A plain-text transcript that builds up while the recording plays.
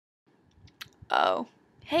Oh,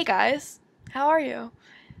 hey guys, how are you?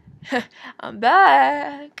 I'm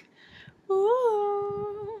back.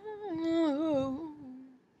 Ooh.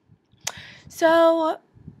 So,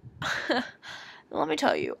 let me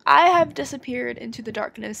tell you, I have disappeared into the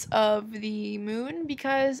darkness of the moon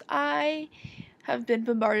because I have been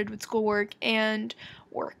bombarded with schoolwork and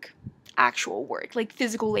work. Actual work, like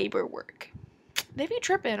physical labor work. They be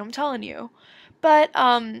tripping, I'm telling you. But,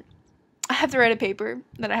 I have to write a paper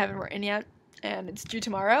that I haven't written yet, and it's due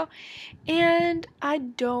tomorrow, and I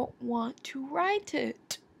don't want to write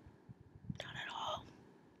it. Not at all.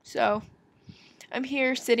 So, I'm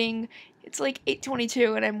here sitting, it's like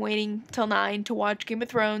 8:22, and I'm waiting till 9 to watch Game of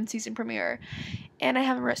Thrones season premiere, and I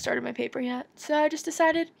haven't started my paper yet, so I just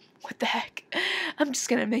decided, what the heck, I'm just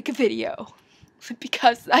gonna make a video,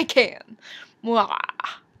 because I can. Mwah.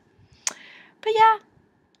 But yeah,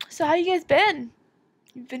 so how you guys been?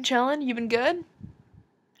 You've been chilling? You've been good?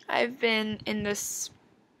 I've been in this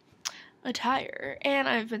attire, and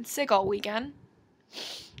I've been sick all weekend.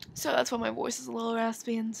 So that's why my voice is a little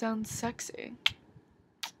raspy and sounds sexy.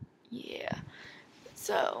 Yeah.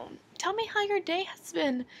 So, tell me how your day has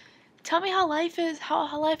been. Tell me how life has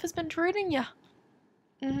been treating you.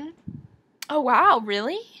 Oh, wow,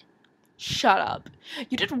 really? Shut up.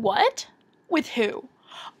 You did what? With who?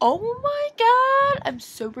 Oh my god, I'm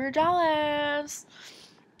super jealous.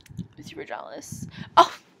 I'm super jealous.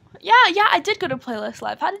 Oh, yeah, I did go to Playlist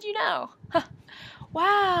Live. How did you know? Huh.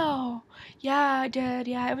 Wow. Yeah, I did.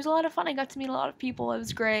 Yeah, it was a lot of fun. I got to meet a lot of people. It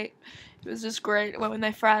was great. It was just great. I went with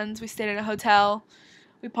my friends. We stayed in a hotel.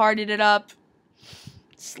 We partied it up.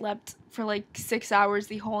 Slept for like 6 hours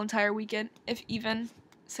the whole entire weekend, if even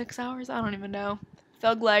 6 hours. I don't even know.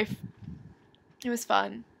 Thug life. It was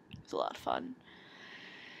fun. It was a lot of fun.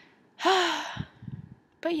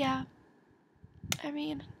 But yeah, I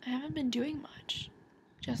mean, I haven't been doing much.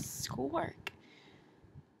 Just schoolwork.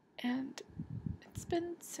 And it's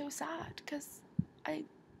been so sad because I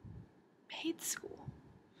hate school.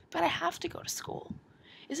 But I have to go to school.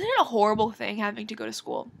 Isn't it a horrible thing having to go to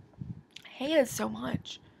school? I hate it so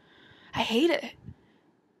much. I hate it.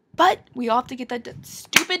 But we all have to get that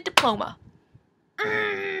stupid diploma.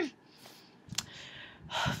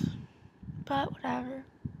 But whatever.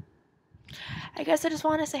 I guess I just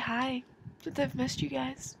want to say hi. Since I've missed you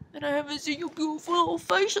guys. And I haven't seen your beautiful little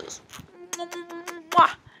faces.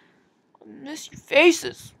 I miss your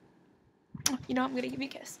faces. You know, I'm going to give you a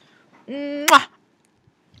kiss.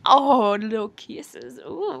 Oh, little kisses.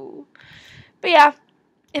 Ooh. But yeah,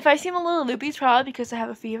 if I seem a little loopy, it's probably because I have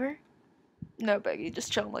a fever. No, Becky,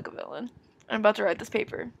 just chilling like a villain. I'm about to write this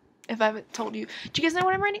paper. If I haven't told you. Do you guys know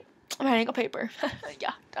what I'm writing? I'm writing a paper.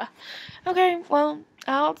 Yeah, duh. Okay, well,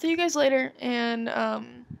 I'll see you guys later. And,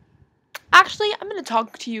 actually, I'm going to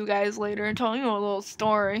talk to you guys later and tell you a little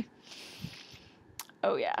story.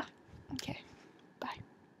 Oh, yeah.